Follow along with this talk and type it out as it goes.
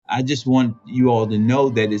I just want you all to know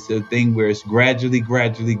that it's a thing where it's gradually,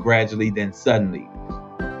 gradually, gradually, then suddenly.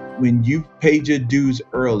 When you paid your dues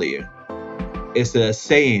earlier, it's a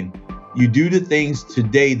saying, you do the things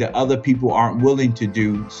today that other people aren't willing to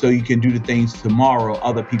do, so you can do the things tomorrow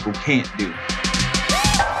other people can't do.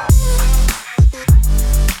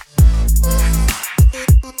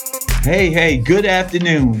 Hey, good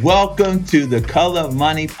afternoon. Welcome to the Color of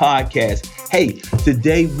Money podcast. Hey,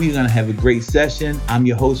 today we're going to have a great session. I'm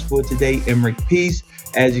your host for today, Emerick Peace.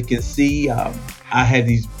 As you can see, I have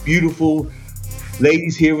these beautiful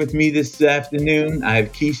ladies here with me this afternoon. I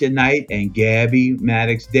have Keisha Knight and Gabby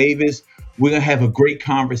Maddox Davis. We're going to have a great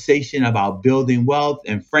conversation about building wealth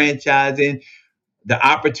and franchising, the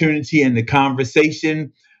opportunity and the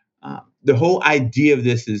conversation. The whole idea of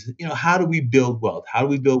this is, how do we build wealth? How do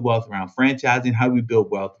we build wealth around franchising? How do we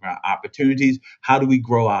build wealth around opportunities? How do we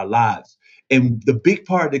grow our lives? And the big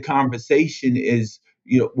part of the conversation is,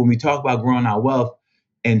 when we talk about growing our wealth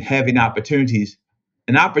and having opportunities,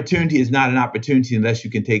 an opportunity is not an opportunity unless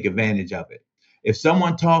you can take advantage of it. If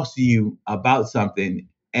someone talks to you about something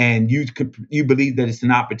and you believe that it's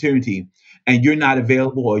an opportunity and you're not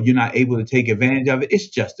available or you're not able to take advantage of it, it's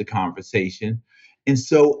just a conversation. And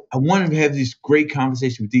so I wanted to have this great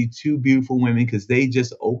conversation with these two beautiful women because they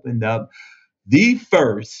just opened up the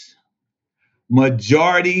first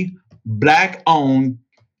majority Black-owned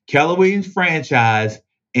Keller Williams franchise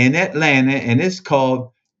in Atlanta, and it's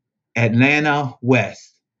called Atlanta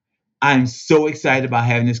West. I'm so excited about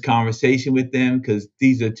having this conversation with them because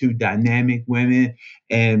these are two dynamic women,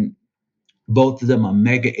 and both of them are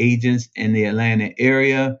mega agents in the Atlanta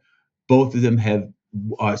area. Both of them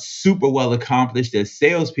are super well accomplished as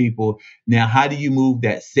salespeople. Now, how do you move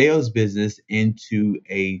that sales business into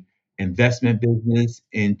a investment business,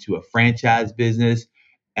 into a franchise business?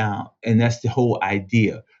 And that's the whole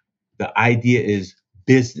idea. The idea is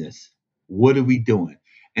business. What are we doing?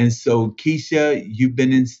 And so, Keisha,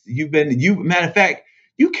 matter of fact,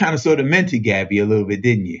 you kind of sort of mentored Gabby a little bit,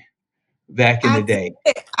 didn't you? Back in the I day.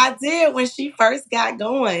 did. I did when she first got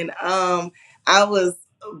going. I was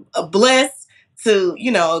blessed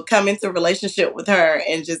to, come into a relationship with her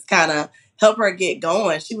and just kind of help her get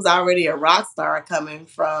going. She was already a rock star coming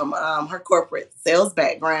from her corporate sales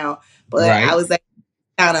background, but I Right. was able to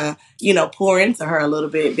kind of, pour into her a little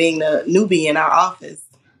bit, being the newbie in our office.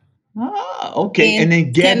 Okay. And And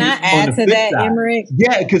then can I Gabby on add the to flip that, side. Emmerich?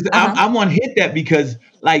 Yeah, because Uh-huh. I want to hit that because,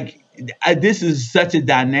 this is such a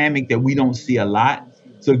dynamic that we don't see a lot.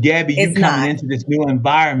 So, Gabby, you It's coming not. into this new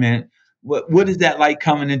environment, what is that like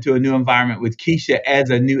coming into a new environment with Keisha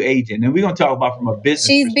as a new agent? And we're going to talk about from a business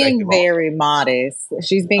She's perspective being also. very modest.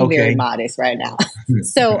 She's being very Okay. modest right now.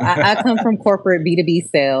 So I come from corporate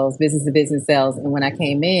B2B sales, business to business sales. And when I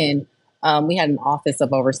came in, we had an office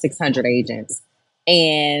of over 600 agents.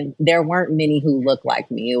 And there weren't many who looked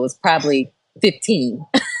like me. It was probably 15.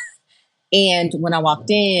 And when I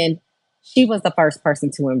walked in, she was the first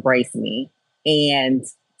person to embrace me. And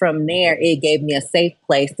from there, it gave me a safe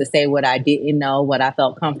place to say what I didn't know, what I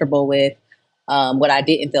felt comfortable with, what I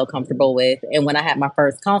didn't feel comfortable with. And when I had my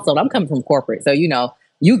first consult, I'm coming from corporate. So,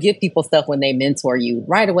 you give people stuff when they mentor you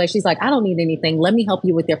right away. She's like, I don't need anything. Let me help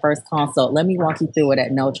you with your first consult. Let me walk you through it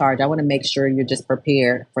at no charge. I want to make sure you're just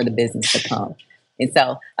prepared for the business to come. And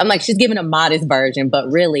so I'm like, she's giving a modest version,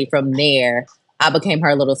 but really from there, I became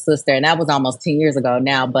her little sister. And that was almost 10 years ago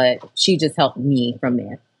now, but she just helped me from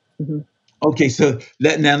there. Mm-hmm. Okay, so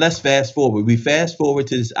now let's fast forward. We fast forward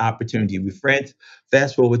to this opportunity.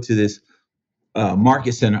 Fast forward to this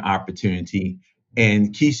market center opportunity.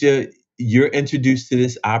 And Keisha, you're introduced to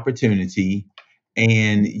this opportunity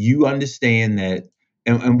and you understand that,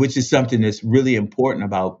 and which is something that's really important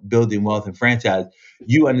about building wealth and franchise.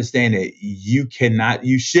 You understand that you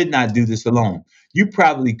should not do this alone. You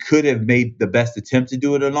probably could have made the best attempt to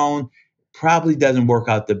do it alone, probably doesn't work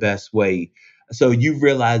out the best way. So you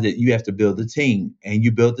realize that you have to build a team, and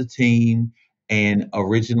you built a team, and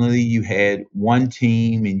originally you had one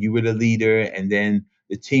team and you were the leader, and then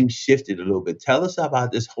the team shifted a little bit. Tell us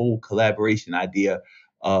about this whole collaboration idea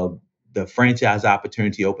of the franchise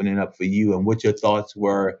opportunity opening up for you and what your thoughts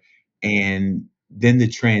were, and then the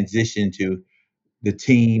transition to the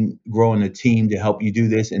team, growing a team to help you do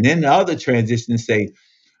this. And then the other transition to say,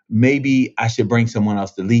 maybe I should bring someone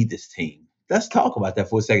else to lead this team. Let's talk about that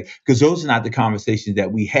for a second, because those are not the conversations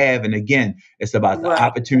that we have. And again, it's about the Right.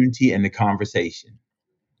 opportunity and the conversation.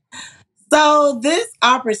 So this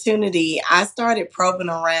opportunity, I started probing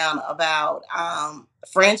around about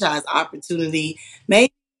franchise opportunity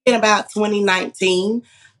maybe in about 2019.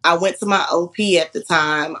 I went to my OP at the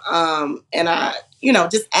time, and I,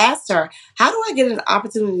 just asked her, how do I get an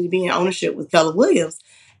opportunity to be in ownership with Keller Williams?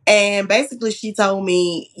 And basically, she told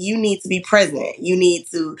me, you need to be present. You need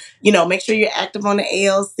to, make sure you're active on the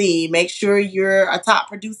ALC. Make sure you're a top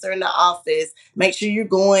producer in the office. Make sure you're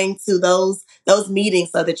going to those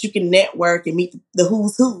meetings so that you can network and meet the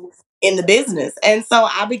who's who in the business. And so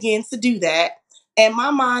I began to do that. And my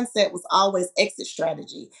mindset was always exit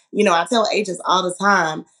strategy. I tell agents all the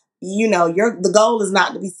time, the goal is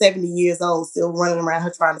not to be 70 years old still running around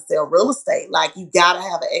here trying to sell real estate. Like, you gotta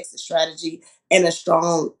have an exit strategy and a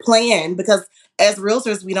strong plan, because as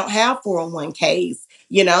realtors we don't have 401ks,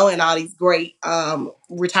 and all these great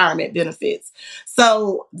retirement benefits.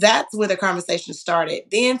 So that's where the conversation started.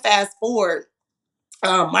 Then fast forward,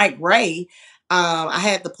 Mike Ray, I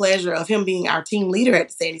had the pleasure of him being our team leader at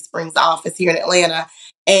the Sandy Springs office here in Atlanta.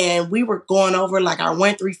 And we were going over like our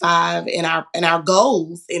 135 and our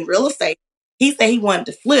goals in real estate. He said he wanted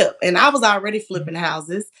to flip, and I was already flipping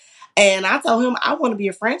houses. And I told him I want to be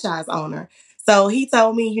a franchise owner. So he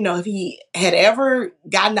told me, if he had ever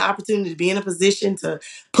gotten the opportunity to be in a position to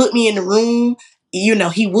put me in the room,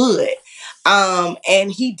 he would.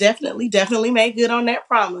 And he definitely made good on that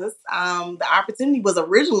promise. The opportunity was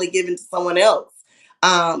originally given to someone else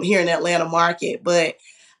here in the Atlanta market, but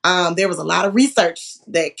there was a lot of research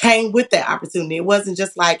that came with that opportunity. It wasn't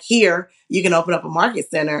just like, here, you can open up a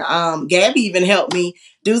market center. Gabby even helped me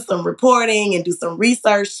do some reporting and do some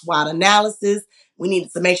research, SWOT analysis. We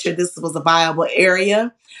needed to make sure this was a viable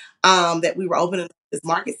area that we were opening this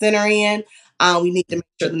market center in. We needed to make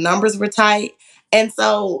sure the numbers were tight. And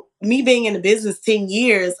so, me being in the business 10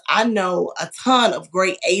 years, I know a ton of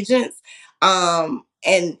great agents. And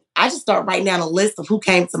I just start writing down a list of who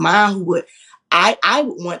came to mind, who I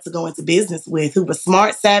would want to go into business with, who were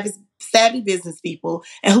smart, savvy business people,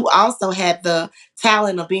 and who also had the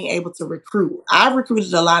talent of being able to recruit. I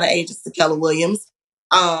recruited a lot of agents to Keller Williams.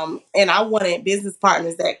 And I wanted business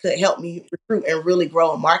partners that could help me recruit and really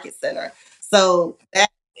grow a market center. So that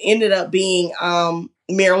ended up being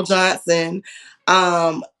Merrill Johnson.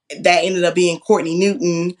 Um, that ended up being Courtney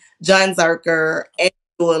Newton, John Zerker, and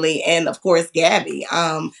Dooley, and of course Gabby.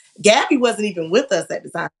 Gabby wasn't even with us at the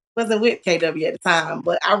time. Wasn't with KW at the time,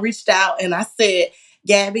 but I reached out and I said,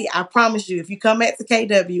 Gabby, I promise you, if you come back to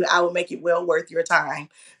KW, I will make it well worth your time.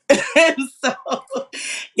 And so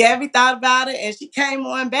Gabby thought about it and she came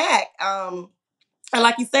on back. And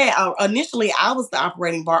like you said, initially I was the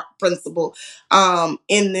operating principal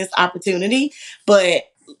in this opportunity, but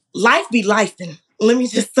life be life. And let me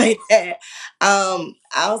just say that.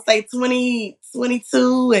 I'll say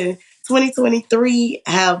 2022 and 2023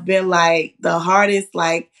 have been like the hardest,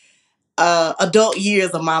 like, adult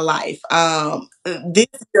years of my life.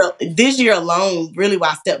 This year alone, really, why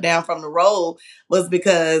I stepped down from the role was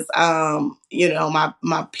because,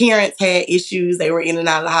 my parents had issues. They were in and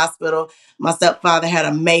out of the hospital. My stepfather had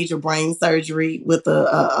a major brain surgery with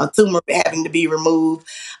a tumor having to be removed.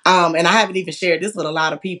 And I haven't even shared this with a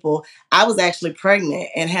lot of people. I was actually pregnant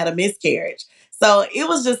and had a miscarriage. So it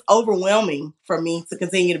was just overwhelming for me to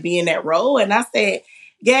continue to be in that role. And I said,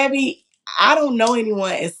 Gabby, I don't know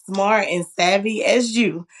anyone as smart and savvy as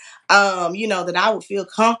you, that I would feel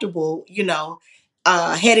comfortable,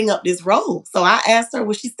 heading up this role. So I asked her,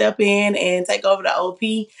 would she step in and take over the OP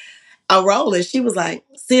role? And she was like,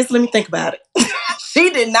 sis, let me think about it. She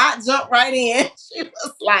did not jump right in. She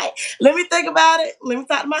was like, let me think about it. Let me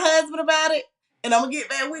talk to my husband about it. And I'm going to get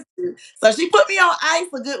back with you. So she put me on ice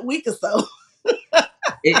a good week or so.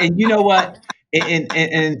 And you know what? And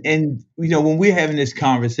when we're having this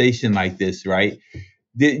conversation like this, right?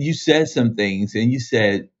 You said some things, and you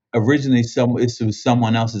said originally it was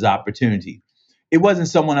someone else's opportunity. It wasn't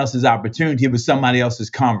someone else's opportunity; it was somebody else's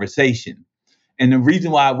conversation. And the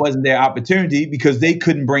reason why it wasn't their opportunity, because they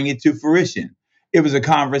couldn't bring it to fruition. It was a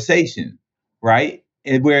conversation, right?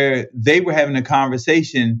 And where they were having a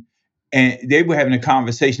conversation, and they were having a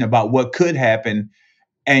conversation about what could happen,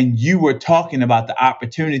 and you were talking about the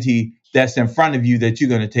opportunity that's in front of you that you're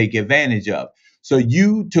going to take advantage of. So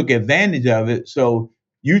you took advantage of it. So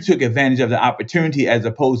you took advantage of the opportunity as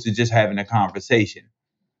opposed to just having a conversation.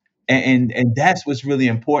 And that's what's really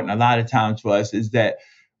important a lot of times for us, is that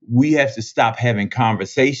we have to stop having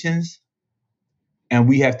conversations, and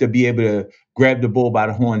we have to be able to grab the bull by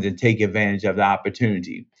the horns and take advantage of the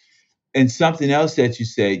opportunity. And something else that you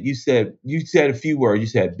said a few words. You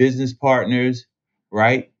said business partners,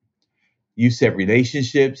 right? You said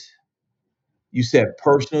relationships, you said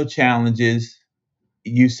personal challenges,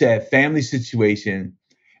 you said family situation,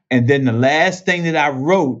 and then the last thing that I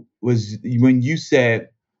wrote was when you said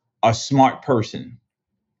a smart person,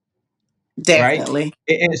 right? Definitely.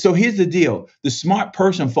 And so here's the deal: the smart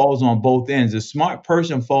person falls on both ends. The smart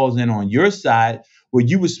person falls in on your side where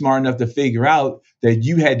you were smart enough to figure out that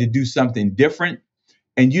you had to do something different,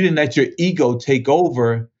 and you didn't let your ego take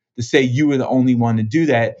over to say you were the only one to do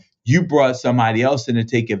that. You brought somebody else in to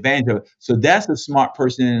take advantage of it. So that's a smart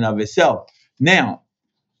person in and of itself. Now,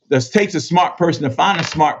 this takes a smart person to find a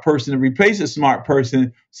smart person to replace a smart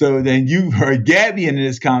person. So then you heard Gabby in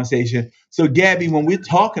this conversation. So Gabby, when we're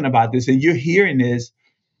talking about this and you're hearing this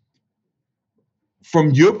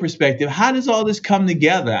from your perspective, how does all this come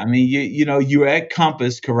together? I mean, you're at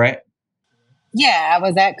Compass, correct? Yeah, I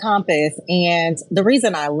was at Compass, and the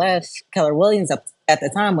reason I left Keller Williams at the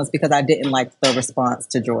time was because I didn't like the response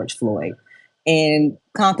to George Floyd. And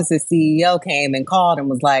Compass's CEO came and called and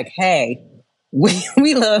was like, "Hey,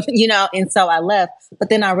 we love," and so I left. But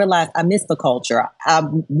then I realized I missed the culture. I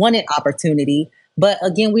wanted opportunity, but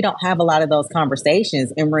again, we don't have a lot of those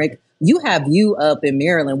conversations. Emmerich, you have you up in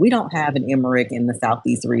Maryland. We don't have an Emmerich in the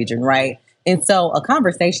Southeast region, right? And so a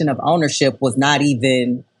conversation of ownership was not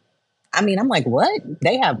even. I mean, I'm like, what?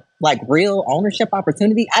 They have like real ownership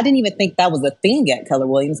opportunity. I didn't even think that was a thing at Keller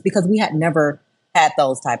Williams because we had never had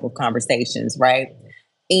those type of conversations, right?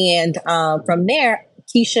 And from there,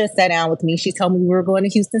 Keisha sat down with me. She told me we were going to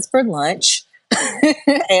Houston's for lunch.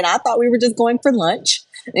 And I thought we were just going for lunch.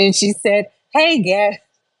 And she said, "Hey, Gab."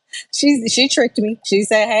 She tricked me. She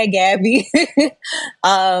said, "Hey, Gabby,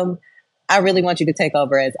 I really want you to take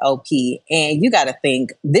over as OP." And you got to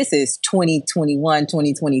think, this is 2021,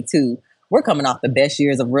 2022. We're coming off the best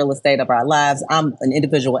years of real estate of our lives. I'm an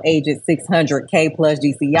individual agent, 600K plus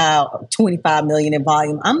GCI, 25 million in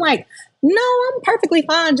volume. I'm like, no, I'm perfectly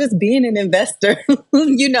fine just being an investor.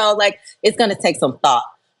 Like it's going to take some thought.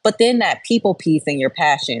 But then that people piece and your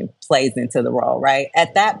passion plays into the role, right?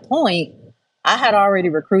 At that point, I had already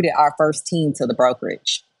recruited our first team to the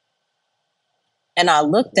brokerage. And I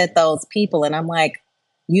looked at those people and I'm like,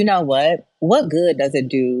 you know what? What good does it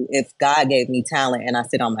do if God gave me talent and I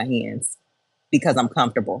sit on my hands because I'm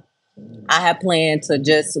comfortable? I had planned to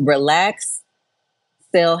just relax,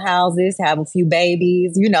 sell houses, have a few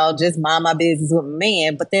babies, just mind my business with my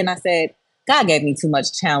man. But then I said, God gave me too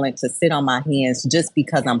much talent to sit on my hands just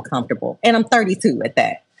because I'm comfortable. And I'm 32 at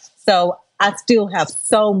that. So I still have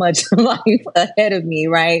so much life ahead of me,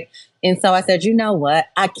 right? And so I said, you know what?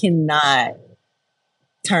 I cannot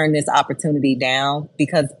turn this opportunity down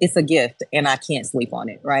because it's a gift and I can't sleep on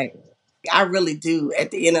it, right? I really do.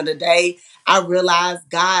 At the end of the day, I realized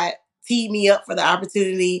God teed me up for the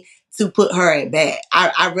opportunity to put her at bat.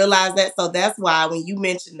 I realized that. So that's why when you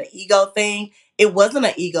mentioned the ego thing, it wasn't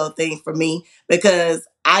an ego thing for me because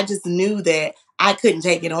I just knew that I couldn't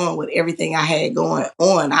take it on with everything I had going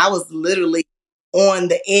on. I was literally on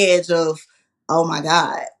the edge of, oh my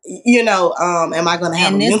God, am I going to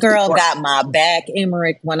have And a this mental girl break? got my back,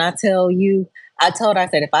 Emmerich. When I tell you, I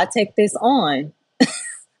said, if I take this on,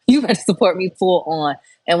 you better support me full on.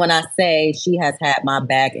 And when I say she has had my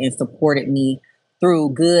back and supported me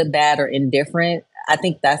through good, bad, or indifferent, I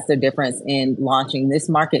think that's the difference in launching this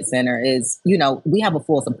market center is, we have a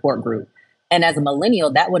full support group. And as a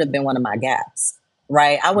millennial, that would have been one of my gaps,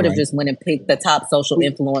 right? I would have just went and picked the top social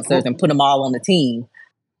influencers and put them all on the team.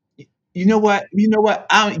 You know what?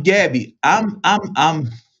 Gabby.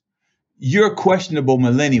 You're a questionable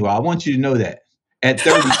millennial. I want you to know that. At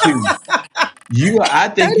 32, I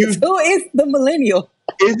think 32 is the millennial.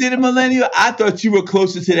 Is it a millennial? I thought you were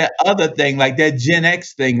closer to that other thing, like that Gen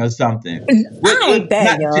X thing or something. I ain't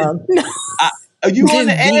that young. You on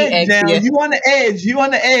the edge X, now. yeah. You on the edge. You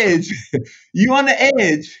on the edge. You on the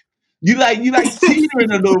edge. You like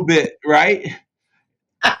teetering a little bit, right?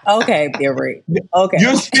 Okay, Emmerich. Okay.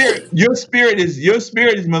 Your spirit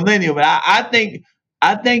is millennial, but I think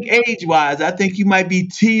age wise, I think you might be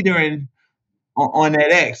teetering on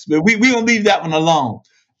that X. But we gonna leave that one alone.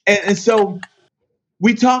 And so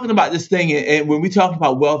we talking about this thing, and when we talk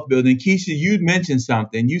about wealth building, Keisha, you mentioned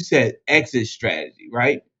something. You said exit strategy,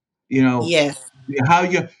 right? Yes.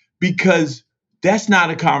 Because that's not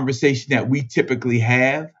a conversation that we typically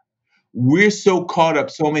have. We're so caught up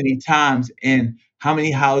so many times in how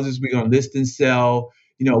many houses we're gonna list and sell.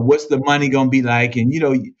 What's the money gonna be like? And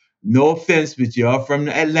no offense, but y'all from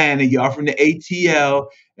Atlanta, y'all from the ATL,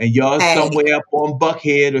 and y'all somewhere up on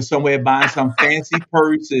Buckhead or somewhere buying some fancy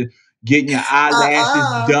purse and getting your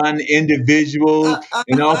eyelashes done individual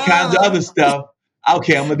and all kinds of other stuff.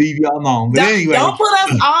 Okay, I'm gonna leave y'all alone. But anyway, don't put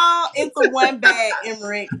us all into one bag,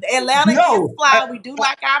 Emmerich. Atlanta is fly. We do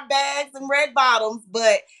like our bags and red bottoms,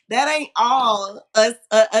 but that ain't all us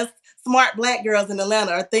smart Black girls in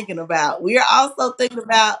Atlanta are thinking about. We are also thinking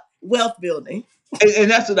about wealth building.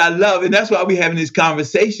 And that's what I love, and that's why we're having this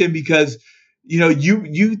conversation because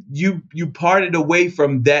you parted away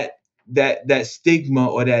from that that stigma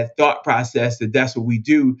or that thought process that that's what we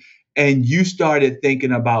do, and you started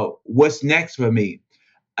thinking about what's next for me.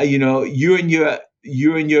 You're in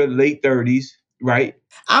your late 30s, right?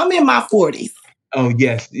 I'm in my 40s. Oh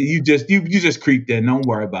yes, you just creeped in. Don't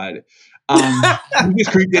worry about it. You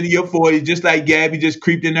just creeped into your 40s, just like Gabby just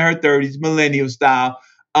creeped into her 30s, millennial style.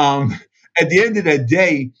 Um, at the end of the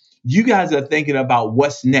day, you guys are thinking about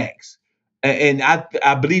what's next, and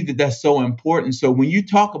I believe that that's so important. So when you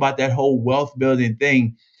talk about that whole wealth building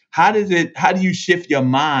thing, how do you shift your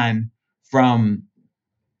mind from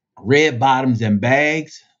red bottoms and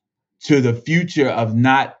bags to the future of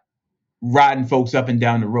not riding folks up and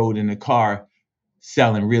down the road in a car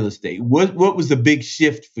selling real estate? What was the big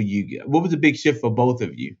shift for you? What was the big shift for both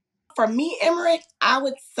of you? For me, Emmerich, I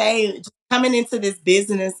would say just coming into this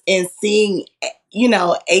business and seeing,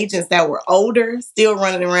 agents that were older still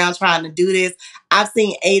running around trying to do this. I've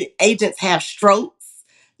seen agents have strokes,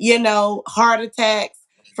 heart attacks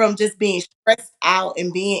from just being stressed out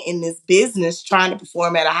and being in this business trying to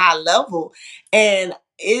perform at a high level. And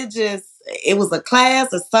it was a class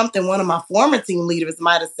or something one of my former team leaders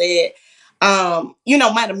might have said,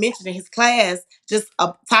 might have mentioned in his class, just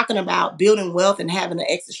talking about building wealth and having an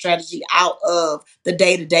exit strategy out of the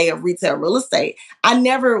day to day of retail real estate. I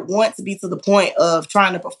never want to be to the point of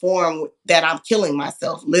trying to perform that I'm killing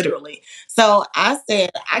myself, literally. So I said,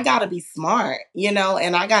 I got to be smart, and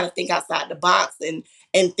I got to think outside the box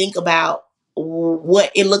and think about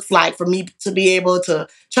what it looks like for me to be able to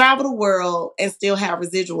travel the world and still have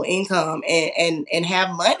residual income and have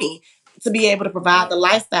money to be able to provide the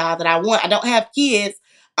lifestyle that I want. I don't have kids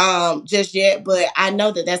just yet, but I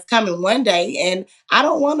know that that's coming one day, and I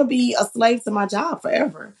don't want to be a slave to my job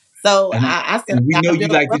forever. So And, I said, and we I got know to you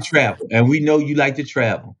build a like to wealth. travel, and we know you like to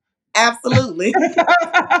travel. Absolutely.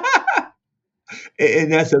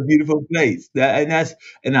 And that's a beautiful place. And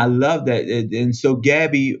I love that. And so,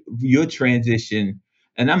 Gabby, your transition,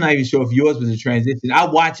 and I'm not even sure if yours was a transition.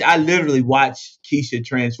 I literally watch Keisha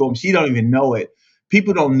transform. She don't even know it.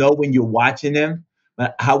 People don't know when you're watching them.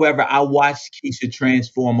 But however, I watched Keisha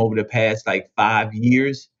transform over the past like 5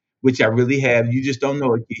 years, which I really have. You just don't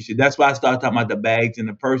know it, Keisha. That's why I started talking about the bags and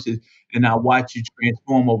the purses, and I watch you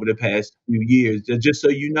transform over the past few years. Just so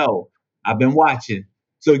you know, I've been watching.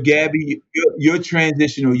 So, Gabby, your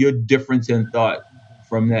transition or your difference in thought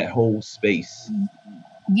from that whole space.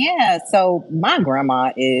 Yeah, so my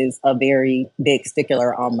grandma is a very big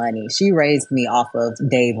stickler on money. She raised me off of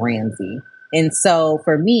Dave Ramsey. And so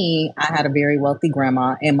for me, I had a very wealthy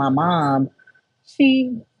grandma, and my mom,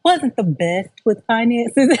 she wasn't the best with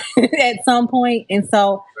finances at some point. And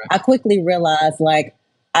so I quickly realized like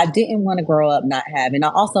I didn't want to grow up not having. I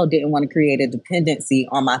also didn't want to create a dependency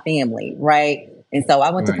on my family, right? And so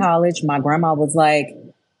I went to Right. college. My grandma was like,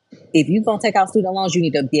 if you're going to take out student loans, you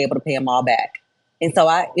need to be able to pay them all back. And so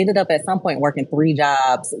I ended up at some point working 3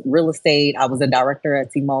 jobs, real estate. I was a director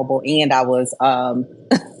at T-Mobile, and I was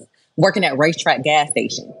working at Racetrack gas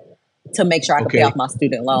station to make sure I could pay Okay. off my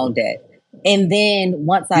student loan debt. And then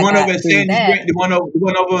once The I one over got at through Sandy that, Grant, the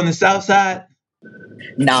one over on the south side,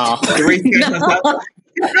 no, the racetrack on the south no, side.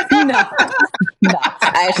 no, no.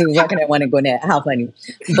 I actually was working at one in Gwinnett. How funny.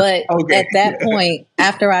 But Okay. at that point,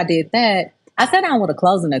 after I did that, I sat down with a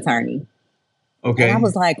closing attorney. And I Okay.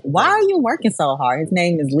 was like, why are you working so hard? His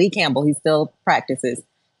name is Lee Campbell. He still practices.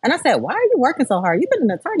 And I said, why are you working so hard? You've been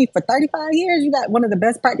an attorney for 35 years. You got one of the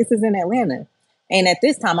best practices in Atlanta. And at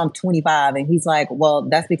this time, I'm 25. And he's like, well,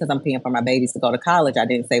 that's because I'm paying for my babies to go to college. I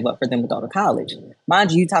didn't save up for them to go to college.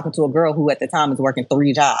 Mind you, talking to a girl who at the time was working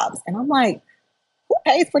 3 jobs. And I'm like, who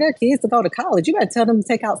pays for their kids to go to college? You got to tell them to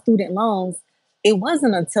take out student loans. It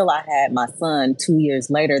wasn't until I had my son 2 years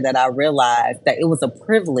later that I realized that it was a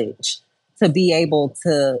privilege to be able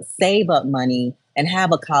to save up money and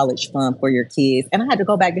have a college fund for your kids. And I had to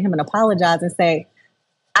go back to him and apologize and say,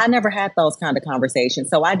 I never had those kind of conversations.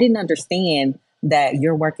 So I didn't understand that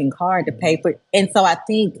you're working hard to pay for. And so I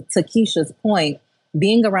think to Keisha's point,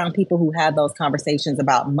 being around people who have those conversations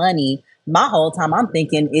about money, my whole time I'm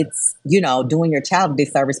thinking it's, doing your child a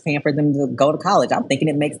disservice paying for them to go to college. I'm thinking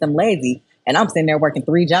it makes them lazy. And I'm sitting there working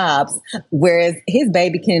 3 jobs, whereas his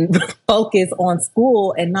baby can focus on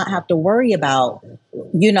school and not have to worry about,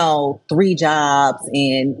 3 jobs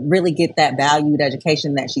and really get that valued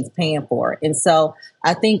education that she's paying for. And so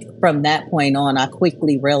I think from that point on, I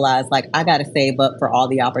quickly realized like I got to save up for all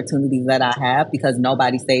the opportunities that I have because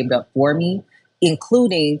nobody saved up for me,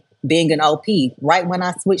 including being an OP. Right when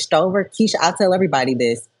I switched over, Keisha, I tell everybody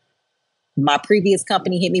this. My previous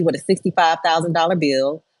company hit me with a $65,000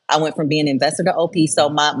 bill. I went from being an investor to OP, so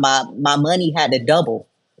my money had to double.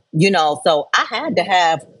 So I had to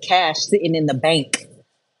have cash sitting in the bank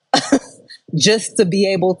just to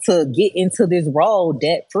be able to get into this role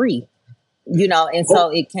debt free, and so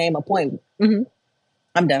it came a point.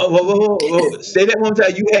 I'm done. Say that one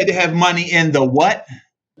time. You had to have money in the what?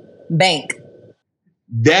 Bank.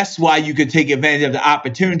 That's why you could take advantage of the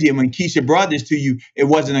opportunity. And when Keisha brought this to you, it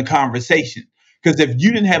wasn't a conversation. Because if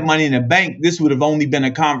you didn't have money in the bank, this would have only been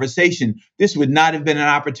a conversation. This would not have been an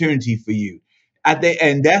opportunity for you. I think,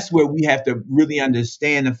 and that's where we have to really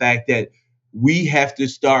understand the fact that we have to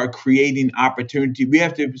start creating opportunity. We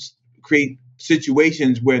have to create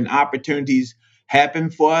situations when opportunities happen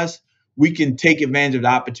for us. We can take advantage of the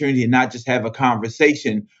opportunity and not just have a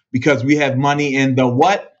conversation because we have money in the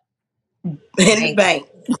what? In the bank.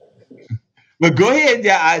 But go ahead.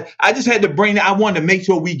 Yeah, I just had to bring that. I wanted to make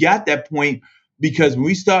sure we got that point because when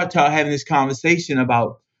we start having this conversation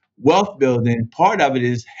about wealth building, part of it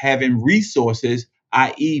is having resources,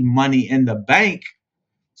 i.e., money in the bank,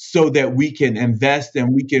 so that we can invest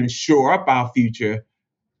and we can shore up our future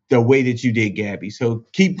the way that you did, Gabby. So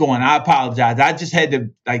keep going. I apologize. I just had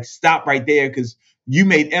to stop right there because you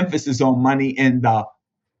made emphasis on money in the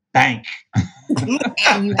bank.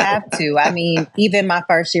 And you have to. I mean, even my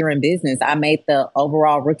first year in business, I made the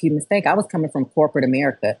overall rookie mistake. I was coming from corporate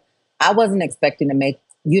America. I wasn't expecting to make,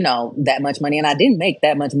 that much money. And I didn't make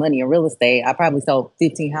that much money in real estate. I probably sold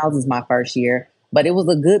 15 houses my first year, but it was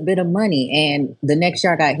a good bit of money. And the next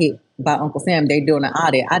year I got hit by Uncle Sam. They're doing an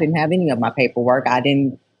audit. I didn't have any of my paperwork. I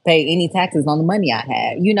didn't pay any taxes on the money I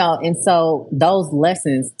had, and so those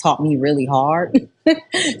lessons taught me really hard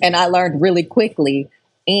and I learned really quickly.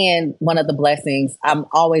 And one of the blessings, I'm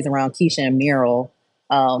always around Keisha and Muriel.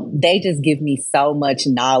 They just give me so much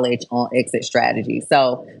knowledge on exit strategy.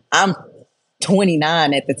 So I'm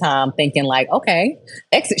 29 at the time thinking okay,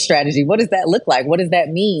 exit strategy, what does that look like? What does that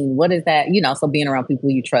mean? What is that? So being around people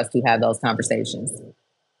you trust who have those conversations.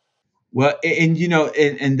 Well,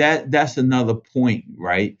 and that's another point,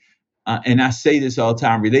 right? And I say this all the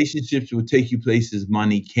time: relationships will take you places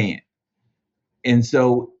money can't. And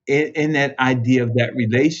so, in that idea of that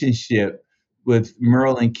relationship with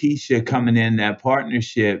Merle and Keisha coming in that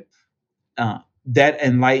partnership, that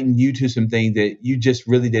enlightened you to some things that you just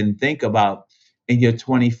really didn't think about in your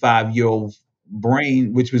 25-year-old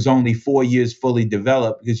brain, which was only 4 years fully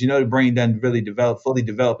developed, because the brain doesn't really fully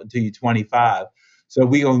develop until you're 25. So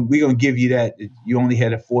we gonna give you that. You only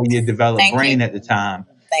had a 4-year developed Thank brain you. at the time.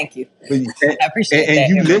 Thank you. But, I appreciate and that.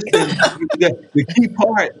 you listen.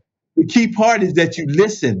 The key part is that you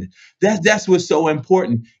listened. That's what's so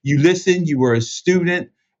important. You listened. You were a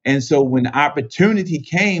student, and so when the opportunity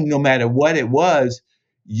came, no matter what it was,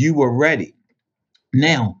 you were ready.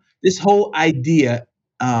 Now, this whole idea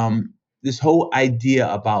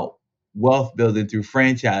about wealth building through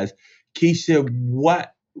franchise, Keisha,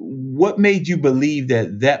 what made you believe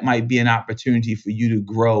that might be an opportunity for you to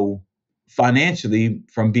grow financially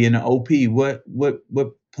from being an OP? What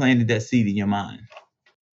planted that seed in your mind?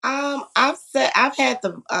 I've had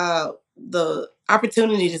the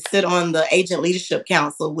opportunity to sit on the Agent Leadership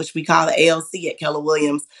Council, which we call the ALC at Keller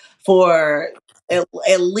Williams, for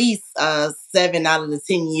at least 7 out of the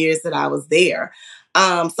 10 years that I was there.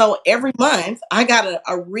 So every month I got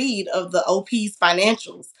a read of the OP's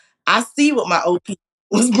financials. I see what my OP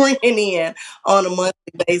was bringing in on a monthly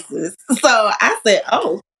basis. So I said,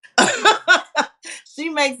 "Oh, she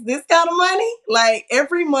makes this kind of money like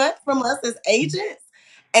every month from us as agents."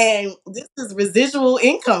 And this is residual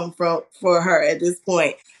income for her at this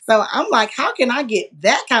point. So I'm like, how can I get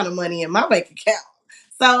that kind of money in my bank account?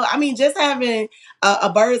 So I mean, just having a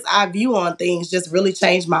bird's eye view on things just really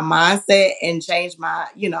changed my mindset and changed my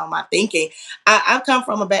thinking. I've come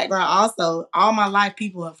from a background also. All my life,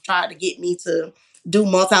 people have tried to get me to do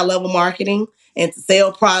multi-level marketing and to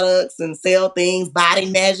sell products and sell things. Body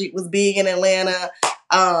Magic was big in Atlanta.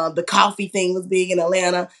 The coffee thing was big in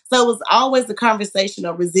Atlanta. So it was always the conversation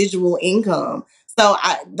of residual income. So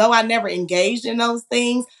though I never engaged in those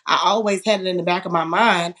things, I always had it in the back of my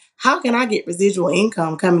mind. How can I get residual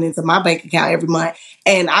income coming into my bank account every month?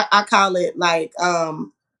 And I call it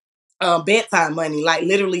bedtime money. Like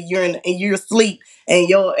literally, you're asleep and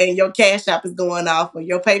your Cash App is going off or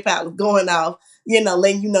your PayPal is going off.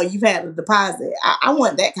 Letting you know you've had a deposit. I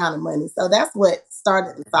want that kind of money. So that's what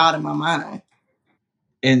started the thought in my mind.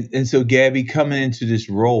 And so, Gabby, coming into this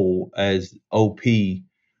role as OP,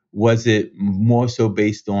 was it more so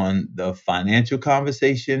based on the financial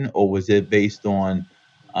conversation, or was it based on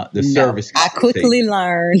the service I quickly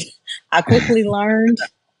learned.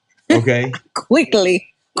 Okay.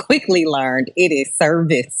 quickly learned it is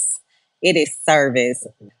service. It is service.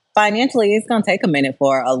 Financially, it's going to take a minute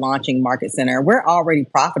for a launching market center. We're already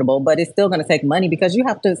profitable, but it's still going to take money because you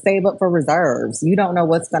have to save up for reserves. You don't know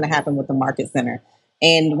what's going to happen with the market center.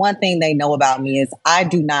 And one thing they know about me is I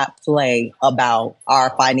do not play about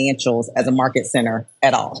our financials as a market center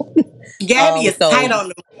at all. Gabby is tight So on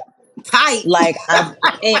them. Tight. like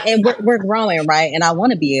and we're growing, right? And I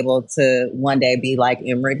want to be able to one day be like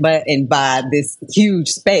Emmerich, but and buy this huge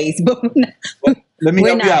space, but Let me we're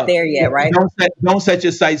help you not out. there yet, right? Don't set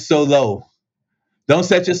your sights so low. Don't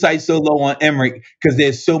set your sights so low on Emmerich because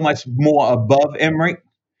there's so much more above Emmerich.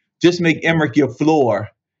 Just make Emmerich your floor,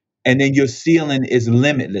 and then your ceiling is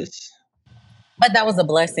limitless. But that was a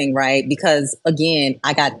blessing, right? Because again,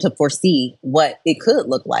 I got to foresee what it could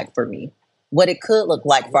look like for me, what it could look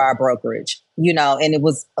like for our brokerage, and it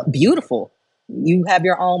was beautiful. You have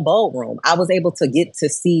your own bold room. I was able to get to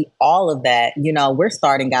see all of that. We're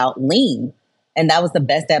starting out lean. And that was the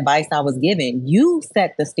best advice I was given. You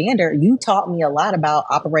set the standard. You taught me a lot about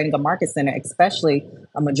operating a market center, especially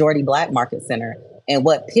a majority Black market center, and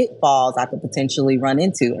what pitfalls I could potentially run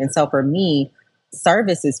into. And so for me,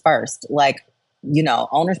 service is first. Like,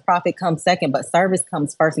 owner's profit comes second, but service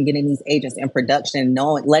comes first, and getting these agents in production,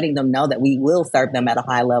 letting them know that we will serve them at a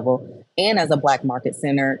high level. And as a Black market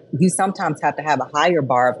center, you sometimes have to have a higher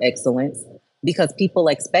bar of excellence because people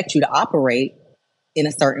expect you to operate in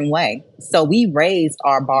a certain way. So we raised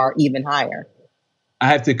our bar even higher. I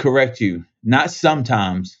have to correct you. Not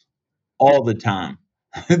sometimes, all the time.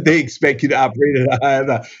 They expect you to operate at a high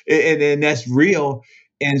level, and that's real.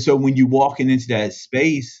 And so when you walking into that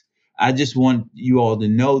space, I just want you all to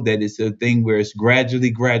know that it's a thing where it's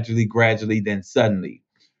gradually, gradually, gradually, then suddenly.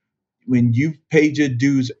 When you've paid your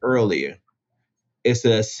dues earlier, it's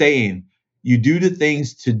a saying, you do the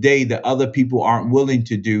things today that other people aren't willing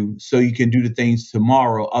to do, so you can do the things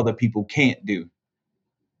tomorrow other people can't do.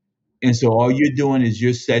 And so all you're doing is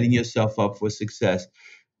you're setting yourself up for success.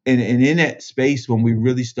 And in that space, when we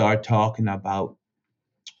really start talking about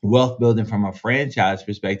wealth building from a franchise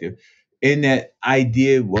perspective, in that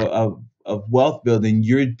idea of wealth building,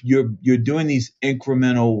 you're doing these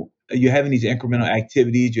incremental, you're having these incremental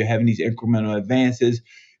activities, you're having these incremental advances,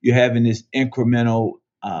 you're having this incremental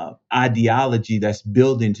ideology that's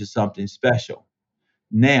building to something special.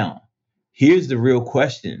 Now, here's the real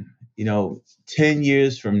question. 10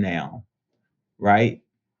 years from now, right?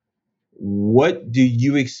 What do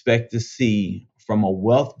you expect to see from a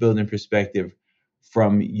wealth building perspective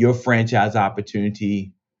from your franchise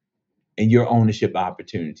opportunity and your ownership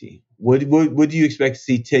opportunity? What do you expect to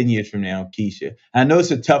see 10 years from now, Keisha? I know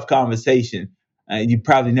it's a tough conversation, and you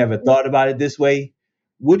probably never thought about it this way.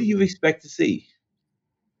 What do you expect to see?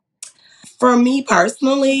 For me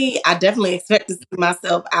personally, I definitely expect to see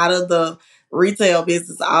myself out of the retail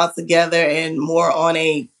business altogether and more on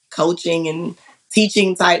a coaching and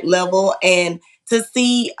teaching type level, and to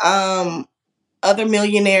see other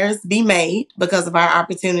millionaires be made because of our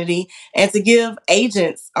opportunity, and to give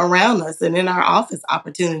agents around us and in our office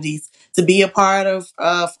opportunities to be a part of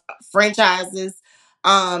franchises,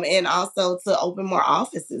 and also to open more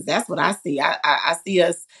offices. That's what I see. I see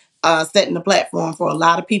us setting the platform for a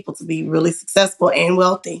lot of people to be really successful and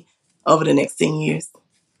wealthy over the next 10 years.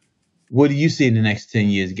 What do you see in the next 10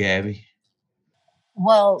 years, Gabby?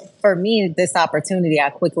 Well, for me, this opportunity, I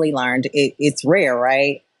quickly learned it's rare,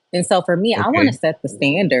 right? And so for me, I want to Okay. set the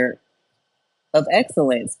standard of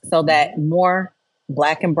excellence so that more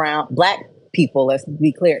Black people, let's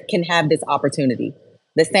be clear, can have this opportunity,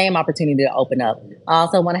 the same opportunity to open up. I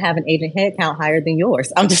also want to have an agent head count higher than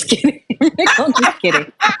yours. I'm just kidding. I'm just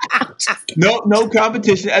kidding. No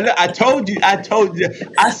competition. I told you. I'm I told you.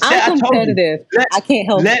 competitive. Let I can't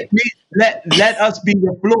help let it. me let us be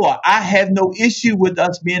the floor. I have no issue with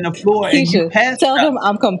us being the floor, and you Keisha, pass tell him us.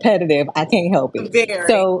 I'm competitive. I can't help it. Very,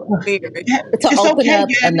 So very. Yeah, to it's open okay, up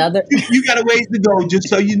Gabby. another, You got a ways to go, just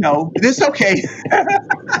so you know. It's okay.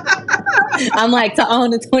 I'm like to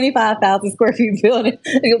own a 25,000 square feet building.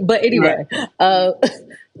 But Right. anyway, uh,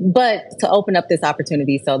 but to open up this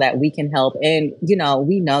opportunity so that we can help. And,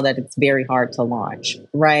 we know that it's very hard to launch,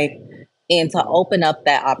 right? And to open up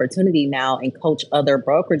that opportunity now and coach other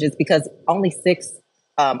brokerages because only six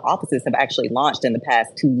offices have actually launched in the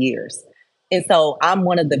past 2 years. And so I'm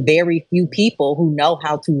one of the very few people who know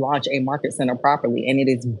how to launch a market center properly, and it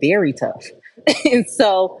is very tough. And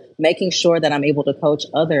so making sure that I'm able to coach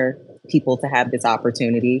other people to have this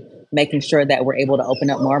opportunity, making sure that we're able to open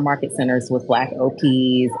up more market centers with Black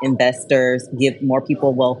OPs, investors, give more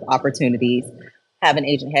people wealth opportunities, have an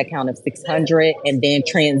agent headcount of 600, and then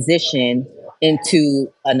transition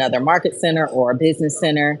into another market center or a business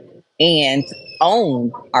center and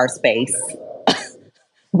own our space,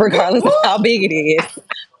 regardless of how big it is.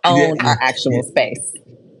 Yeah, own our yeah. actual space.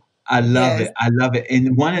 I love Yes, it. I love it.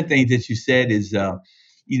 And one of the things that you said is,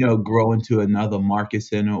 grow into another market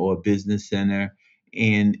center or business center.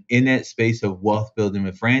 And in that space of wealth building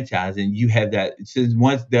and franchising, you have that. Since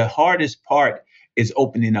once the hardest part is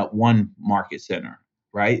opening up one market center,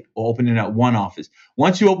 right? Or opening up one office.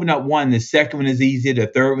 Once you open up one, the second one is easier, the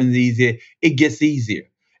third one is easier. It gets easier.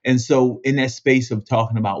 And so in that space of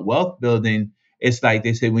talking about wealth building, it's like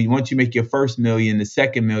they say, once you make your first million, the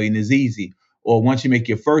second million is easy. Or once you make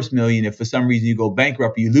your first million, if for some reason you go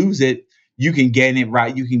bankrupt, you lose it, you can get it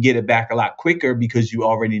right. You can get it back a lot quicker because you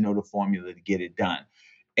already know the formula to get it done.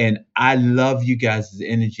 And I love you guys'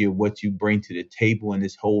 energy of what you bring to the table in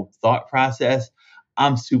this whole thought process.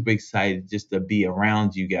 I'm super excited just to be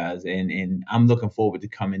around you guys. And I'm looking forward to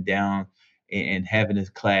coming down and having this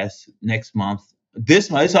class next month. This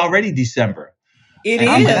month, it's already December. it And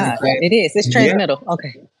Oh I'm my is. having a God. class. It is. It's Yeah. transmittal.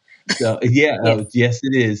 Okay. So, yeah. Yes. Yes,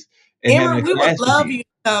 it is. And having Emma, a we would class with love you. you to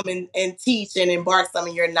come and teach and embark some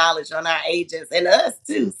of your knowledge on our agents and us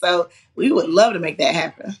too. So we would love to make that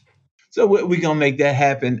happen. So we're gonna make that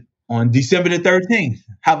happen on December the 13th.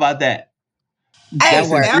 How about that? That Hey, That's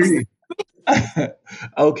in works. sounds 3 weeks.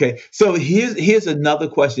 Okay. So here's another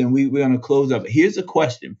question. We're gonna close up. Here's a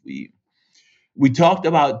question for you. We talked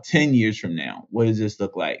about 10 years from now. What does this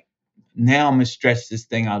look like? Now I'm gonna stretch this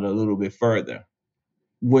thing out a little bit further.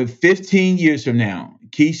 With 15 years from now,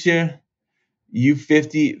 Keisha, you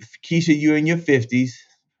 50, Keisha, you in your 50s,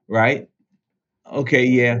 right? Okay,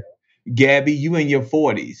 yeah. Gabby, you in your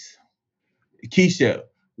 40s. Keisha,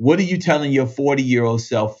 what are you telling your 40-year-old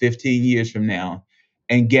self 15 years from now?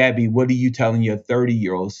 And Gabby, what are you telling your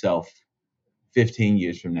 30-year-old self 15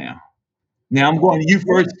 years from now? Now I'm going to you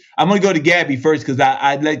first. I'm going to go to Gabby first because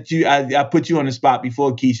I put you on the spot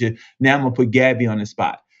before Keisha. Now I'm going to put Gabby on the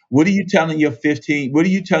spot. What are you telling your 15? What are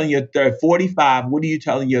you telling your 45? What are you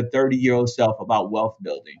telling your 30-year-old self about wealth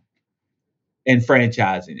building and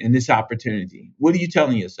franchising and this opportunity? What are you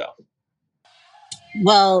telling yourself?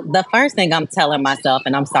 Well, the first thing I'm telling myself,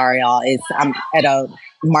 and I'm sorry, y'all, is I'm at a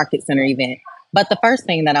market center event. But the first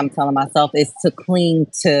thing that I'm telling myself is to cling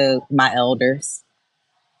to my elders.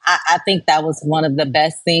 I think that was one of the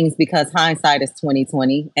best things because hindsight is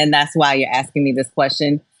 2020, and that's why you're asking me this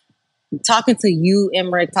question. Talking to you,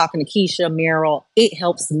 Emmerich, talking to Keisha, Meryl, it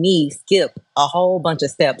helps me skip a whole bunch of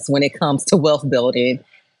steps when it comes to wealth building.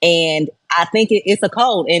 And I think it's a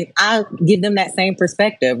code. And I give them that same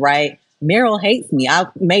perspective, right? Meryl hates me. I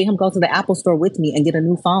made him go to the Apple store with me and get a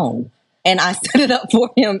new phone. And I set it up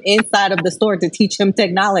for him inside of the store to teach him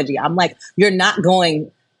technology. I'm like, you're not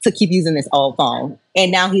going to keep using this old phone.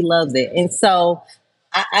 And now he loves it. And so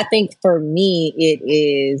I think for me, it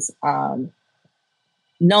is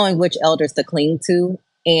knowing which elders to cling to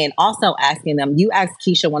and also asking them. You asked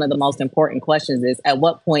Keisha one of the most important questions is at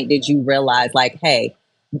what point did you realize like, hey,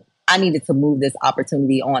 I needed to move this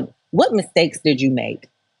opportunity on? What mistakes did you make?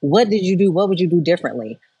 What did you do? What would you do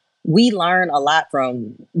differently? We learn a lot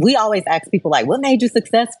from, we always ask people like, what made you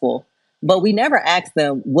successful? But we never ask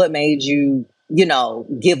them what made you,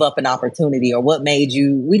 give up an opportunity or what made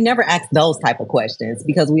you, we never ask those type of questions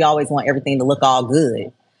because we always want everything to look all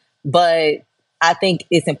good. But I think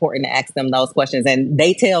it's important to ask them those questions and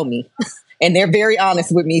they tell me and they're very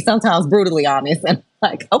honest with me, sometimes brutally honest. And I'm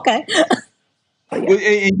like, okay. Well,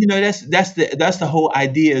 and that's the whole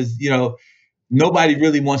idea is nobody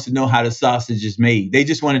really wants to know how the sausage is made. They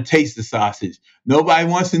just want to taste the sausage. Nobody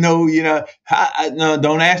wants to know, no,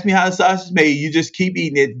 don't ask me how the sausage is made. You just keep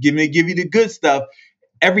eating it. Give you the good stuff.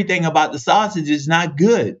 Everything about the sausage is not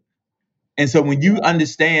good. And so when you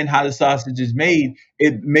understand how the sausage is made,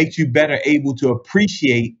 it makes you better able to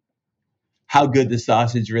appreciate how good the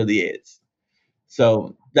sausage really is.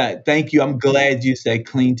 So thank you. I'm glad you said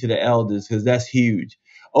clean to the elders because that's huge.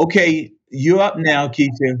 Okay, you're up now,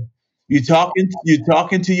 Keisha. You're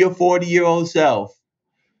talking to your 40-year-old self,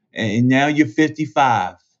 and now you're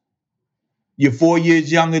 55. You're 4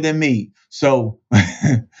 years younger than me. So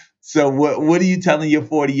so what are you telling your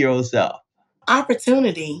 40-year-old self?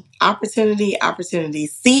 Opportunity, opportunity, opportunity.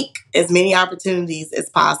 Seek as many opportunities as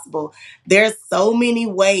possible. There's so many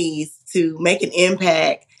ways to make an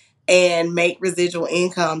impact and make residual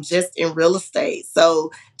income just in real estate.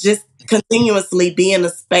 So just continuously be in a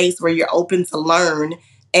space where you're open to learn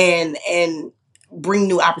and bring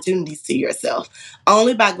new opportunities to yourself.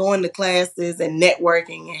 Only by going to classes and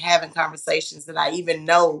networking and having conversations that I even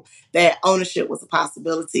know that ownership was a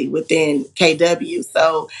possibility within KW.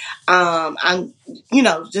 So I'm,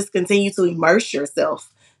 just continue to immerse yourself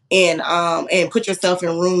and put yourself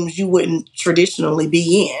in rooms you wouldn't traditionally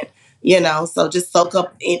be in. So just soak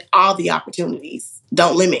up in all the opportunities.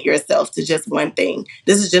 don't limit yourself to just one thing.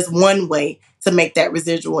 This is just one way to make that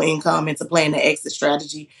residual income and to plan the exit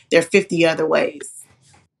strategy. There are 50 other ways.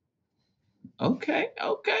 Okay.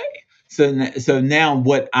 So now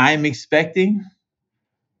what I'm expecting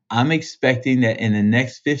that in the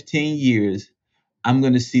next 15 years, I'm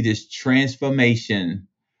going to see this transformation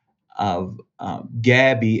of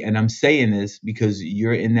Gabby, and I'm saying this because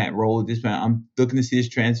you're in that role at this point. I'm looking to see this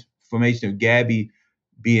transformation of Gabby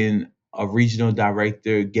being a regional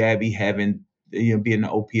director, Gabby having, being an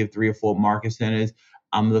OP of 3 or 4 market centers.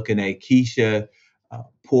 I'm looking at Keisha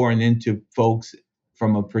pouring into folks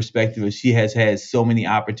from a perspective of she has had so many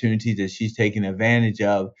opportunities that she's taken advantage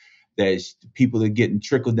of, that people are getting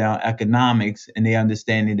trickle down economics, and they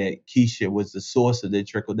understanding that Keisha was the source of the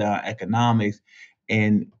trickle down economics.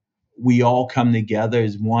 And we all come together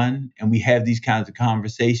as one, and we have these kinds of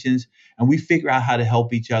conversations, and we figure out how to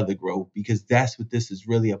help each other grow, because that's what this is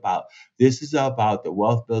really about. This is about the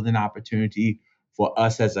wealth building opportunity for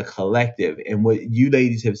us as a collective. And what you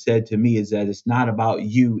ladies have said to me is that it's not about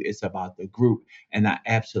you, it's about the group. And I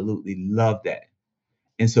absolutely love that.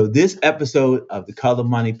 And so this episode of the Color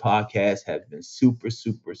Money Podcast has been super,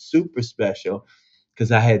 super, super special,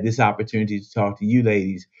 because I had this opportunity to talk to you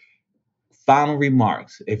ladies. Final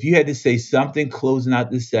remarks. If you had to say something closing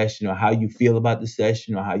out this session, or how you feel about the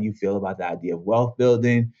session, or how you feel about the idea of wealth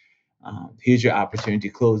building, here's your opportunity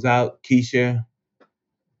to close out. Keisha,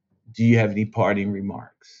 do you have any parting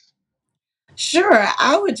remarks? Sure.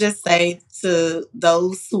 I would just say to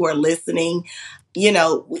those who are listening,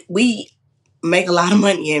 we make a lot of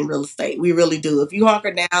money in real estate. We really do. If you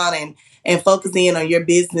hunker down and focus in on your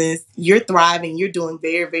business, you're thriving, you're doing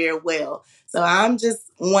very, very well. So I'm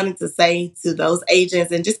just wanting to say to those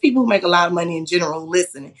agents and just people who make a lot of money in general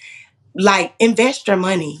listening, invest your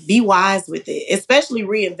money, be wise with it, especially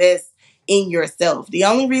reinvest in yourself. The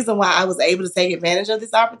only reason why I was able to take advantage of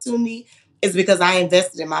this opportunity is because I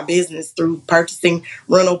invested in my business through purchasing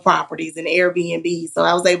rental properties and Airbnb. So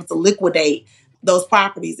I was able to liquidate those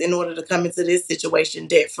properties in order to come into this situation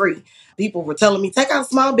debt free. People were telling me, take out a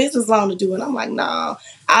small business loan to do it. I'm like, no,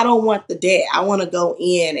 I don't want the debt. I want to go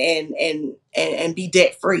in and be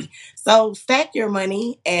debt free. So stack your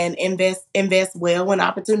money and invest well when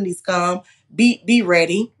opportunities come. Be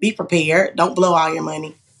ready, be prepared. Don't blow all your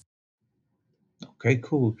money. Okay,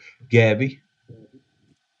 cool. Gabby?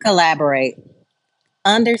 Collaborate.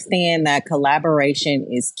 Understand that collaboration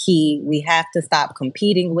is key. We have to stop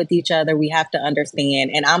competing with each other. We have to understand,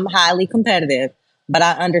 and I'm highly competitive, but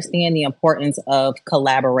I understand the importance of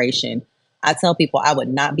collaboration. I tell people I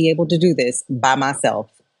would not be able to do this by myself.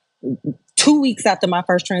 2 weeks after my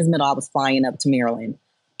first transmittal, I was flying up to Maryland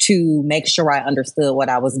to make sure I understood what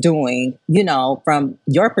I was doing, from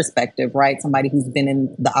your perspective, right? Somebody who's been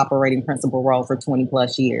in the operating principal role for 20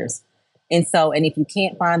 plus years. And if you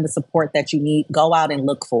can't find the support that you need, go out and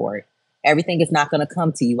look for it. Everything is not going to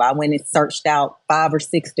come to you. I went and searched out 5 or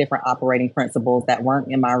 6 different operating principles that weren't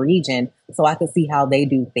in my region so I could see how they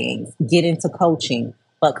do things, get into coaching,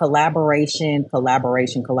 but collaboration.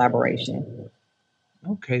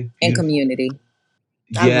 Okay. And community.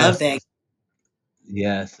 I love that.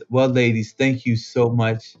 Yes. Well, ladies, thank you so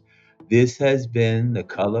much. This has been the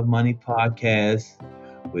Color Money Podcast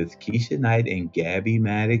with Keisha Knight and Gabby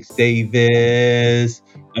Maddox Davis.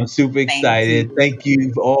 I'm super excited. Thank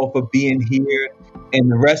you all for being here. And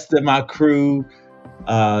the rest of my crew,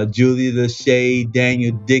 Julia Lachey,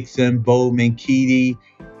 Daniel Dixon, Bo Mankiti,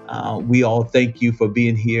 we all thank you for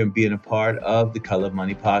being here and being a part of the Color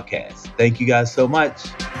Money Podcast. Thank you guys so much.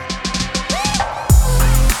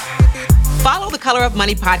 Follow the Color of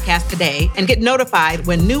Money Podcast today and get notified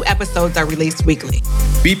when new episodes are released weekly.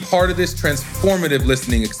 Be part of this transformative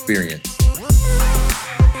listening experience.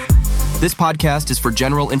 This podcast is for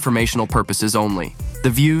general informational purposes only. The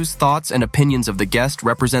views, thoughts, and opinions of the guest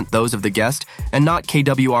represent those of the guest and not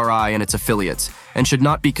KWRI and its affiliates, and should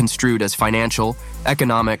not be construed as financial,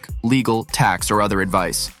 economic, legal, tax, or other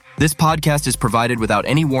advice. This podcast is provided without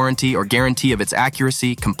any warranty or guarantee of its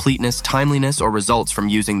accuracy, completeness, timeliness, or results from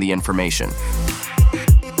using the information.